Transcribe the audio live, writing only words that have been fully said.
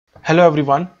Hello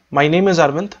everyone, my name is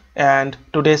Arvind and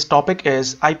today's topic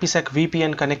is IPSec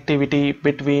VPN connectivity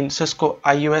between Cisco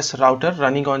IOS router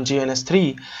running on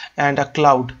GNS3 and a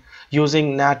cloud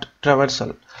using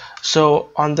NAT-Traversal. So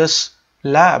on this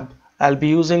lab, I'll be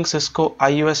using Cisco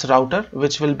IOS router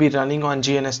which will be running on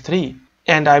GNS3,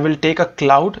 and I will take a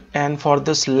cloud, and for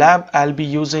this lab I'll be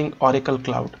using Oracle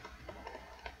Cloud.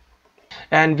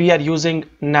 And we are using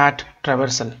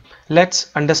NAT-Traversal. Let's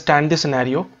understand the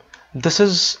scenario. This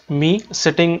is me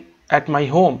sitting at my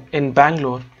home in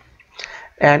Bangalore,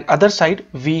 and other side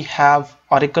we have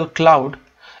Oracle Cloud,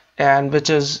 and which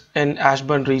is in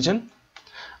Ashburn region.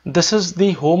 This is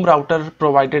the home router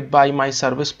provided by my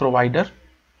service provider,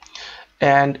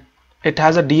 and it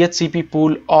has a DHCP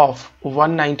pool of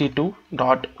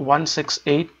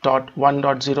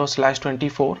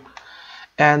 192.168.1.0/24,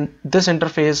 and this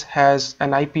interface has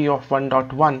an IP of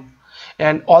 1.1,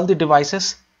 and all the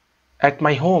devices at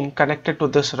my home connected to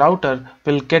this router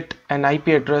will get an IP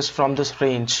address from this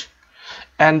range,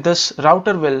 and this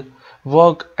router will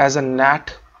work as a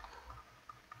NAT,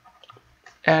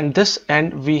 and this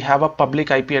end we have a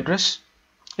public IP address,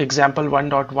 example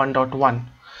 1.1.1.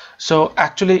 so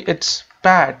actually it's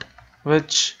PAT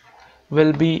which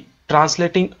will be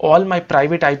translating all my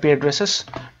private IP addresses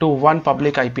to one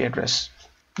public IP address.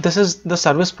 This is the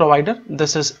service provider,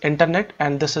 this is internet,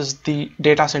 and this is the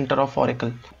data center of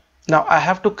Oracle. Now I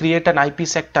have to create an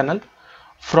IPsec tunnel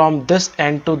from this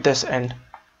end to this end,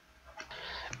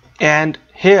 and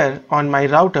here on my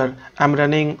router I'm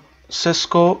running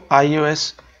Cisco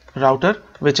IOS router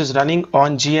which is running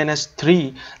on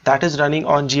GNS3, that is running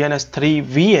on GNS3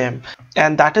 VM,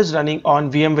 and that is running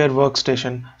on VMware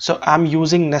Workstation. So I'm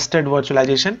using nested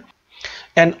virtualization,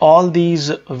 and all these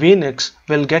VNICs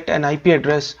will get an IP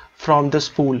address from this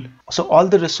pool. So all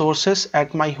the resources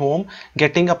at my home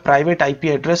getting a private IP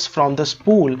address from this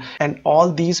pool, and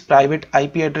all these private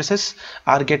IP addresses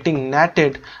are getting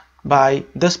NATed by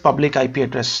this public IP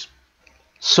address.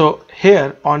 So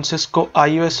here on Cisco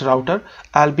IOS router,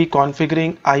 I'll be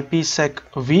configuring IPSec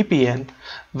VPN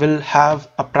will have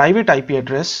a private IP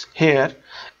address here,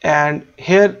 and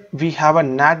here we have a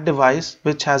NAT device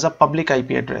which has a public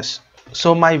IP address.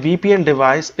 So my VPN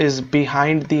device is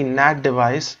behind the NAT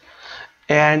device,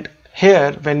 and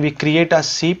here when we create a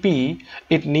CPE,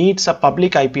 it needs a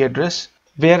public IP address,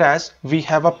 whereas we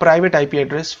have a private IP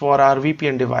address for our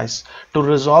VPN device. To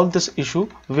resolve this issue,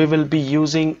 we will be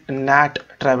using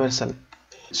NAT-Traversal.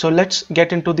 So let's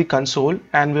get into the console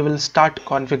and we will start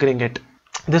configuring it.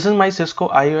 This is my Cisco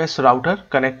IOS router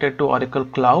connected to Oracle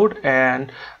Cloud,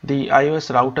 and the IOS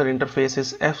router interface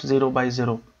is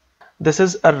F0x0. This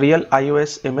is a real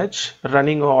iOS image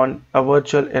running on a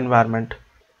virtual environment.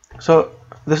 So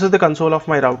this is the console of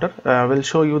my router. We'll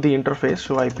show you the interface.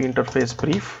 Show IP interface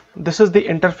brief. This is the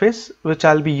interface which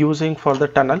I'll be using for the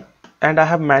tunnel, and I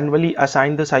have manually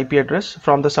assigned this IP address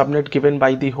from the subnet given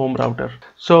by the home router.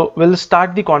 So we'll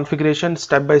start the configuration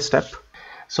step by step.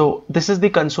 So this is the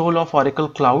console of Oracle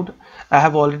Cloud. I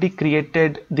have already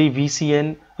created the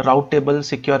VCN, route table,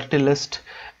 security list,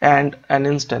 and an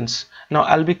instance. Now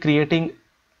I'll be creating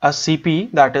a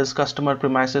CPE, that is customer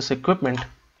premises equipment.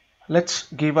 Let's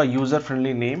give a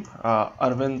user-friendly name,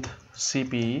 Arvind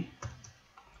CPE.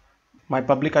 My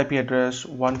public IP address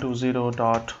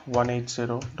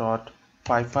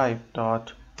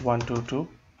 120.180.55.122.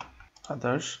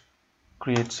 Others.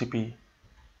 Create CPE.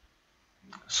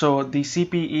 So the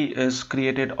CPE is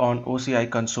created on OCI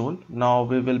console. Now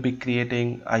we will be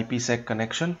creating IPsec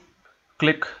connection.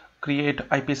 Click Create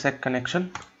IPsec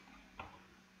connection.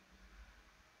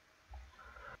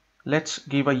 Let's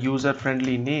give a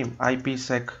user-friendly name,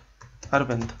 IPsec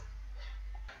Arvind.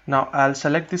 Now I'll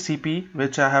select the CPE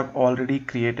which I have already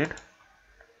created.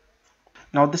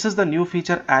 Now this is the new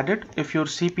feature added. If your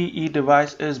CPE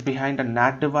device is behind a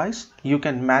NAT device, you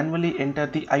can manually enter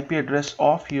the IP address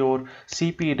of your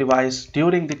CPE device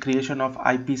during the creation of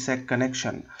IPsec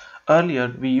connection.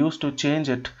 Earlier we used to change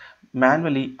it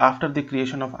manually after the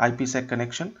creation of IPsec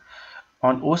connection.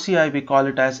 On OCI we call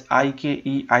it as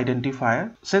IKE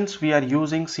identifier. Since we are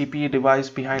using CPE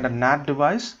device behind a NAT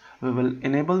device, we will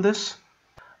enable this.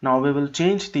 Now we will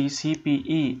change the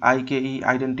CPE IKE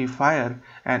identifier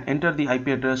and enter the IP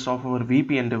address of our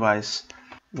VPN device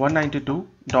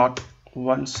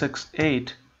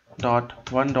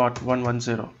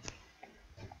 192.168.1.110.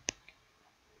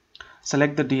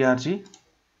 Select the DRG,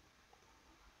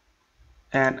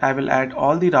 and I will add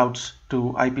all the routes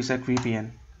to IPsec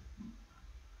VPN.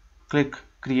 Click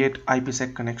Create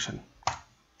IPsec connection.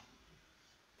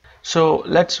 So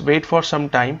let's wait for some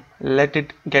time, let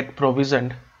it get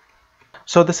provisioned.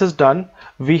 So this is done.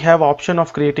 We have option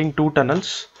of creating two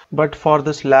tunnels. but for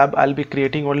this lab I'll be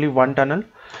creating only one tunnel.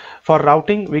 For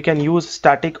routing we can use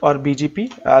static or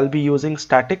BGP. I'll be using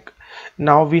static.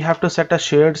 Now we have to set a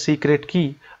shared secret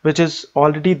key which is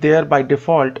already there by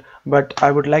default, but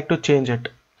I would like to change it.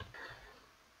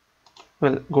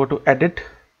 We'll go to edit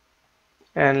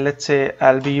and let's say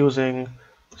I'll be using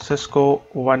Cisco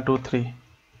 123.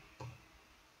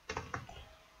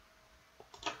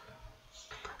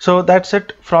 So that's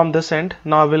it from this end.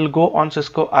 Now we'll go on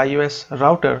Cisco IOS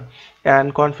router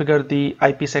and configure the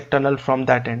IPsec tunnel from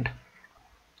that end.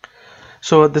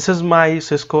 So this is my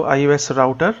Cisco IOS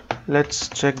router. Let's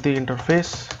check the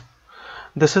interface.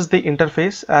 This is the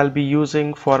interface I'll be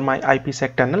using for my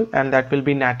IPsec tunnel, and that will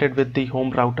be NATed with the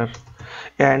home router.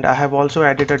 And I have also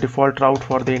added a default route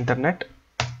for the internet.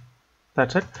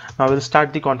 That's it. Now we'll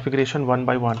start the configuration one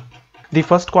by one. The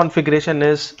first configuration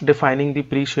is defining the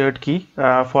pre-shared key.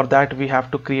 For that we have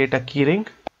to create a keyring.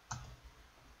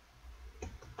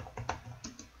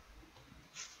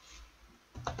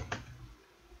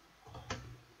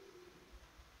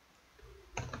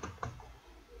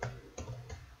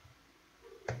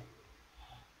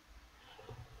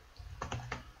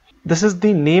 This is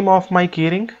the name of my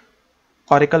keyring,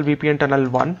 Oracle VPN tunnel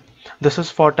 1. This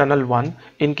is for tunnel 1.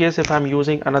 In case if I'm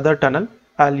using another tunnel,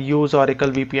 I'll use Oracle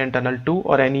VPN tunnel 2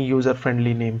 or any user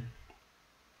friendly name.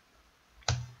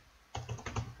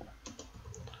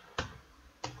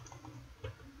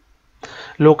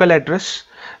 Local address.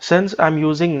 Since I'm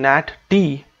using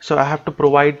NAT-T, so I have to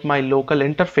provide my local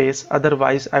interface,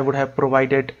 otherwise I would have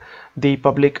provided the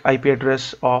public IP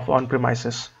address of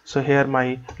on-premises. So here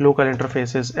my local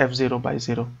interface is F0 by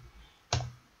 0.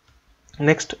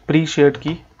 Next, pre-shared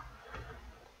key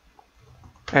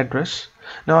address.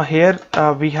 Now here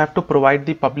we have to provide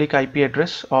the public IP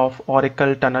address of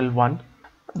Oracle tunnel 1.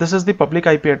 This is the public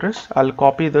IP address. I'll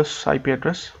copy this IP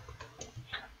address.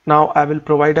 Now I will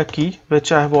provide a key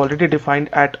which I have already defined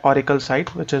at Oracle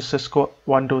site, which is Cisco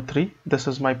 123. This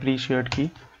is my pre-shared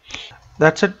key.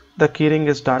 That's it. The keyring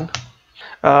is done.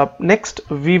 Next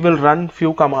we will run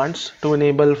few commands to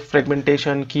enable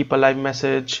fragmentation, keep alive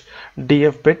message,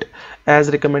 df bit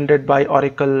as recommended by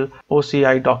Oracle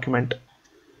OCI document.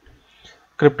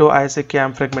 Crypto ISA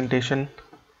CAM fragmentation.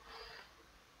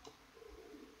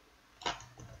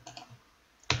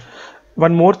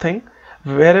 One more thing,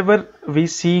 wherever we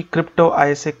see crypto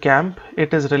ISA camp,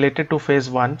 it is related to phase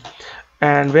 1,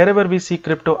 and wherever we see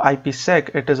crypto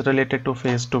IPsec, it is related to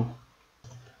phase 2.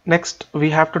 Next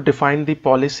we have to define the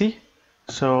policy.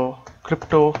 So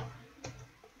crypto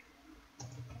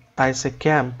ISA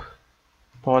camp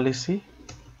policy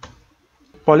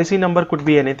number could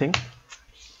be anything.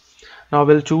 Now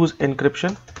we'll choose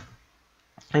encryption.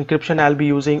 I'll be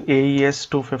using AES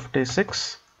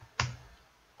 256.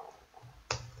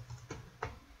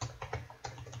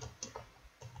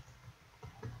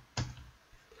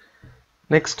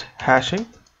 Next, hashing.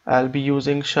 I'll be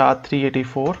using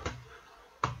SHA-384.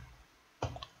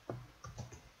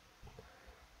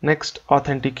 Next,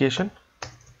 authentication,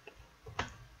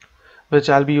 which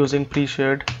I'll be using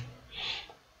pre-shared.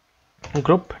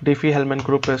 Group, Diffie-Hellman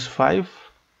group is 5.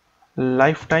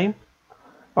 Lifetime,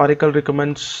 Oracle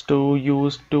recommends to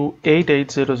use to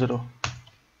 8800.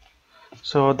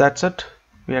 So that's it.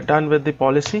 We are done with the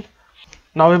policy.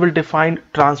 Now we will define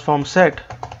transform set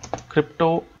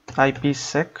crypto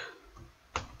IPsec.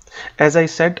 As I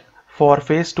said, for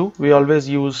phase 2 we always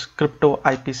use crypto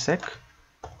IPsec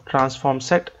transform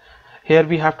set. Here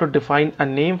we have to define a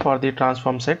name for the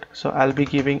transform set. So I'll be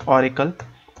giving Oracle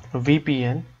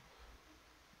VPN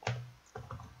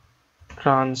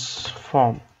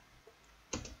transform.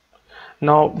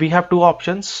 Now we have two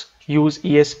options, use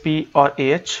ESP or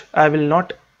AH. I will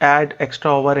not add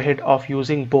extra overhead of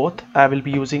using both. I will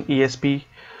be using ESP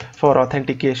for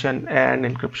authentication and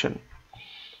encryption.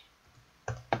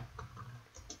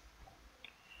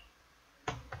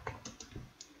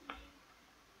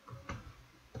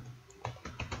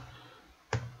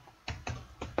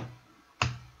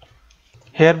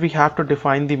 Here we have to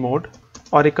define the mode.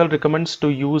 Oracle recommends to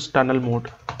use tunnel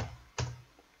mode.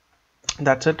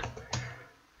 That's it.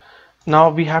 Now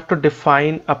we have to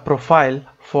define a profile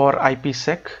for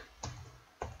IPsec.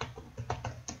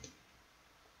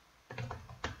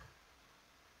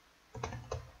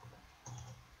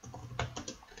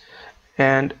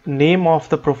 And name of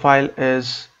the profile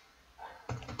is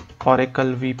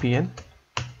Oracle VPN.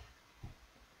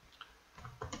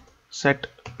 Set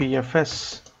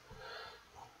PFS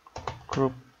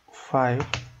group 5.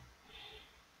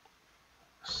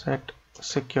 Set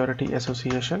security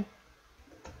association.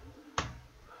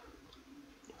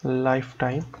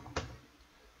 Lifetime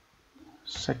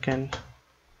second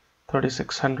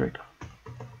 3600.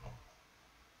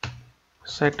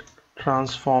 set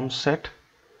transform set.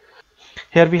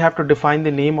 Here we have to define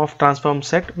the name of transform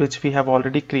set, which we have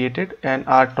already created, and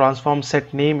our transform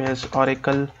set name is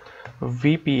Oracle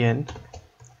VPN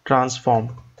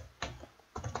transform.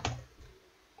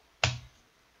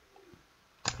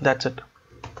 That's it.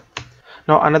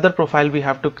 Now another profile we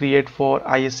have to create for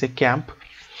ISA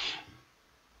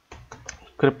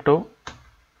crypto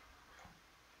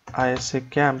ISA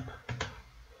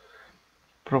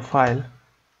profile.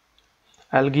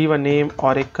 I'll give a name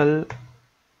Oracle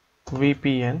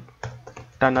VPN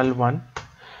tunnel 1.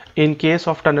 In case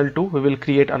of tunnel 2, we will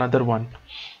create another one.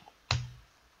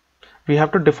 We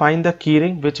have to define the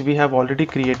keyring, which we have already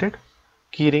created.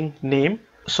 Keyring name.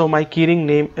 So my keyring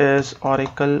name is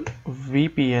Oracle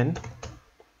VPN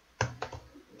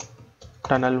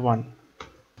tunnel 1.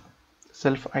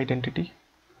 Self identity.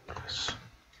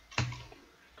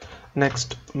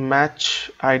 Next, match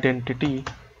identity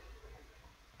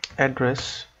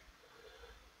address.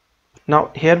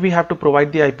 Now here we have to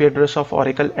provide the IP address of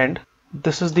Oracle end.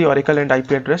 This is the Oracle end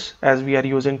IP address as we are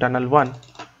using tunnel 1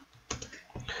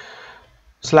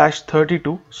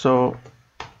 /32. So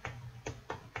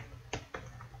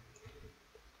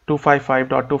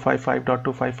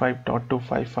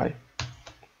 255.255.255.255.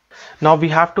 Now we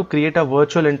have to create a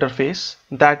virtual interface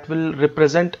that will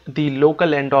represent the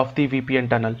local end of the VPN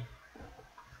tunnel.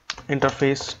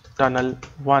 Interface tunnel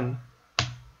 1.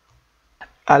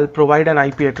 I'll provide an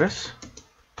IP address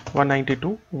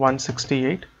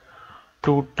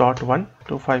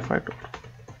 192.168.2.1.255.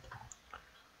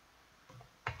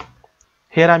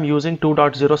 Here I'm using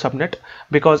 2.0 subnet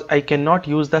because I cannot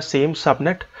use the same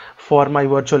subnet for my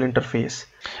virtual interface,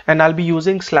 and I'll be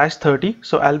using /30,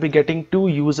 so I'll be getting two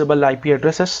usable IP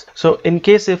addresses. So in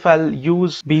case if I'll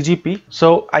use BGP,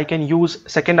 so I can use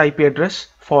second IP address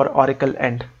for Oracle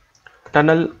end.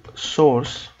 Tunnel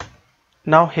source.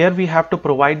 Now here we have to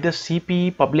provide the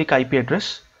CPE public IP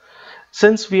address.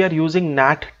 Since we are using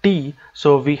NAT-T,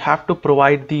 so we have to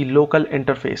provide the local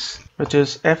interface, which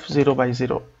is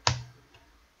F0/0.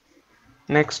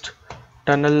 Next,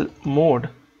 tunnel mode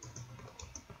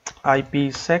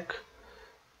IPSec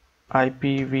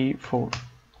IPv4.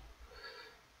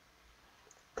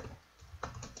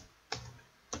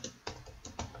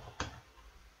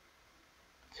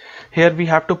 Here we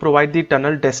have to provide the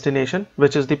tunnel destination,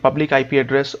 which is the public IP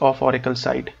address of Oracle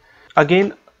side.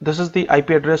 Again, this is the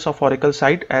IP address of Oracle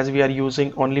side as we are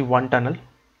using only one tunnel.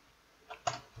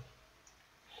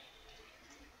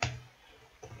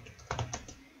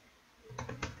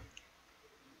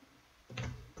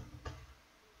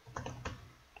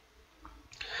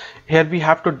 Here we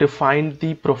have to define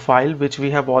the profile which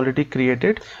we have already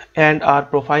created, and our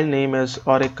profile name is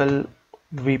Oracle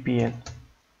VPN.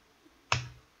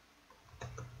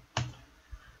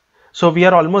 So we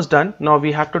are almost done. Now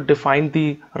we have to define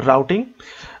the routing.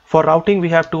 For routing we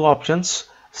have two options,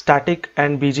 static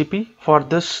and BGP. For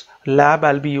this lab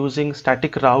I'll be using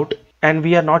static route, and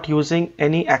we are not using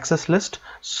any access list,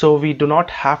 so we do not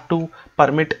have to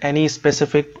permit any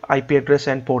specific IP address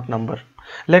and port number.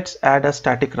 Let's add a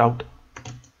static route.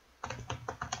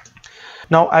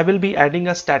 Now I will be adding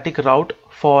a static route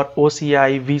for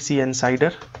OCI VC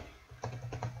Insider.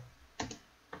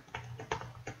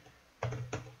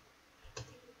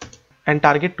 And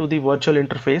target to the virtual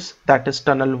interface, that is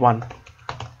tunnel 1.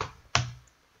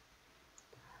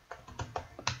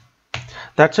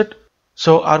 That's it.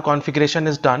 So our configuration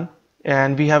is done,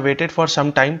 and we have waited for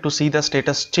some time to see the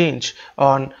status change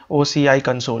on OCI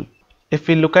console. If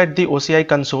we look at the OCI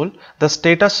console, the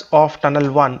status of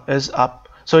tunnel 1 is up.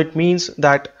 So it means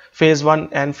that phase 1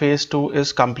 and phase 2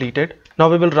 is completed. Now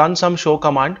we will run some show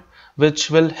command which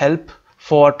will help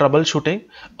for troubleshooting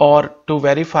or to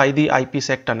verify the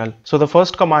IPsec tunnel. So the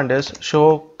first command is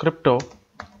show crypto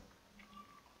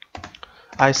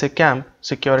ISACAMP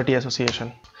security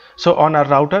association. So on our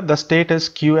router the state is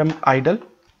QM idle.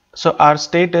 So our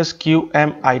state is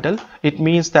QM idle. It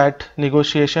means that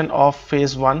negotiation of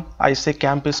phase 1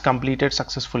 ISACAMP is completed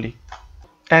successfully.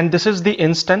 And this is the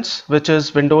instance, which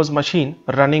is Windows machine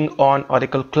running on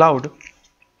Oracle Cloud.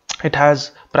 It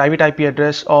has private IP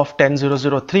address of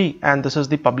 10.0.0.3, and this is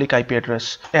the public IP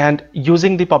address. And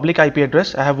using the public IP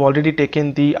address, I have already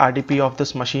taken the RDP of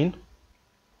this machine.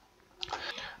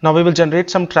 Now we will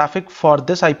generate some traffic for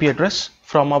this IP address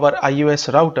from our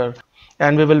IOS router,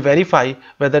 and we will verify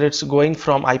whether it's going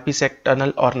from IPsec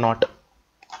tunnel or not.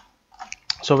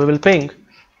 So we will ping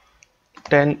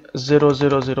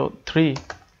 10.0.0.0.3.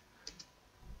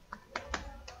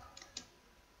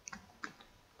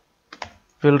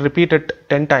 We'll repeat it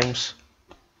 10 times.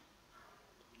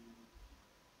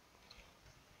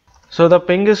 So the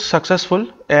ping is successful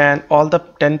and all the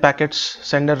 10 packets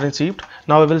sent and received.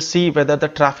 Now we will see whether the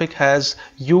traffic has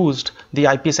used the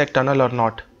IPsec tunnel or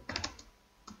not.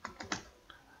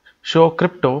 Show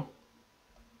crypto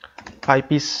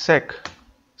IPsec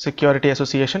security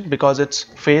association because it's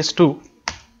phase 2.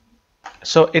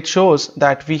 So it shows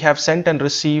that we have sent and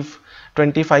received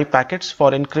 25 packets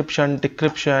for encryption,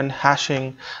 decryption,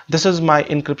 hashing. This is my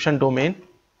encryption domain.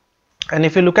 And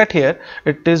if you look at here,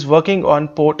 it is working on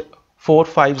port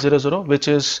 4500, which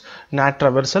is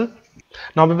NAT-Traversal.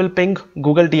 Now we will ping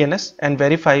Google DNS and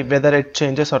verify whether it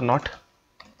changes or not.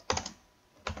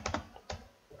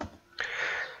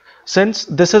 Since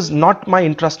this is not my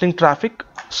interesting traffic,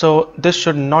 so this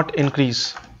should not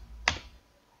increase.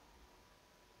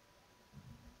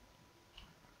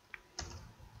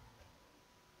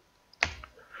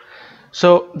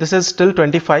 So this is still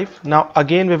 25. Now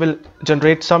again we will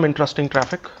generate some interesting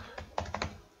traffic.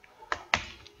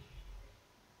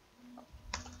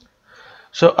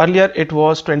 So earlier it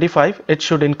was 25, it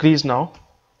should increase now.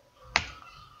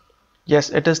 Yes,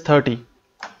 it is 30.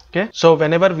 Okay, so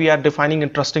whenever we are defining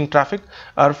interesting traffic,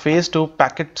 our phase 2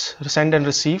 packets send and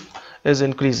receive is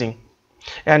increasing,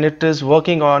 and it is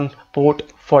working on port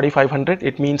 4500.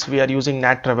 It means we are using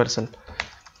NAT-Traversal.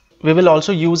 We will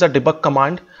also use a debug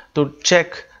command to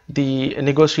check the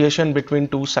negotiation between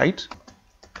two sides.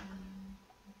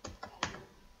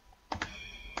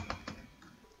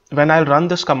 When I'll run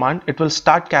this command, it will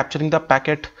start capturing the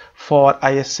packet for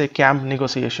ISA CAMP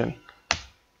negotiation.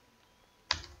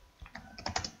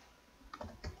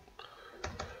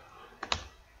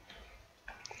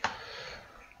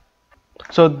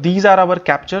 So these are our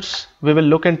captures. We will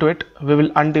look into it. We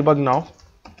will undebug now.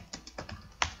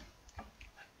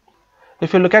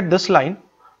 If you look at this line,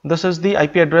 this is the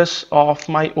IP address of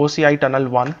my OCI tunnel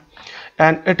 1,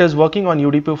 and it is working on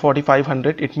UDP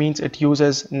 4500. It means it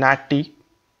uses NAT-T.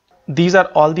 These are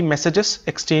all the messages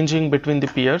exchanging between the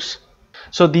peers.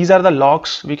 So these are the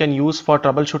logs we can use for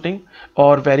troubleshooting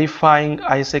or verifying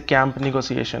ISA CAMP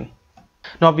negotiation.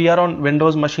 Now we are on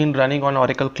Windows machine running on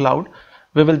Oracle Cloud.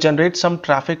 We will generate some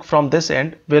traffic from this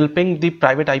end. We'll ping the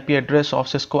private IP address of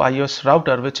Cisco IOS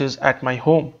router, which is at my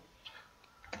home.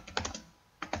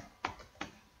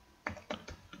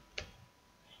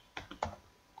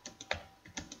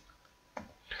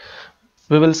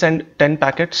 We will send 10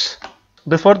 packets.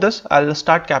 Before this, I'll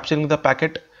start capturing the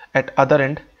packet at other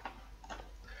end.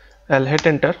 I'll hit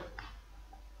enter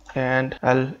and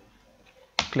I'll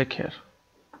click here.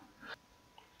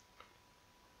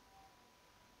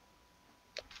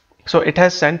 So it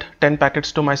has sent 10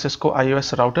 packets to my Cisco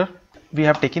IOS router. We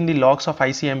have taken the logs of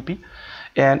ICMP,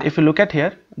 and if you look at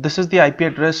here, this is the IP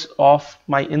address of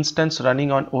my instance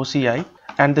running on OCI,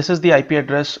 and this is the IP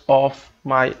address of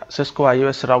my Cisco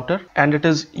IOS router, and it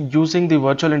is using the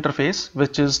virtual interface,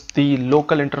 which is the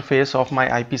local interface of my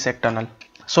IPsec tunnel.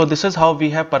 So this is how we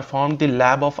have performed the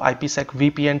lab of IPSec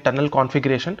VPN tunnel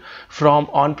configuration from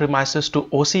on-premises to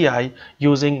OCI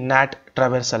using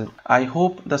NAT-Traversal. I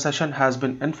hope the session has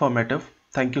been informative.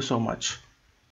 Thank you so much.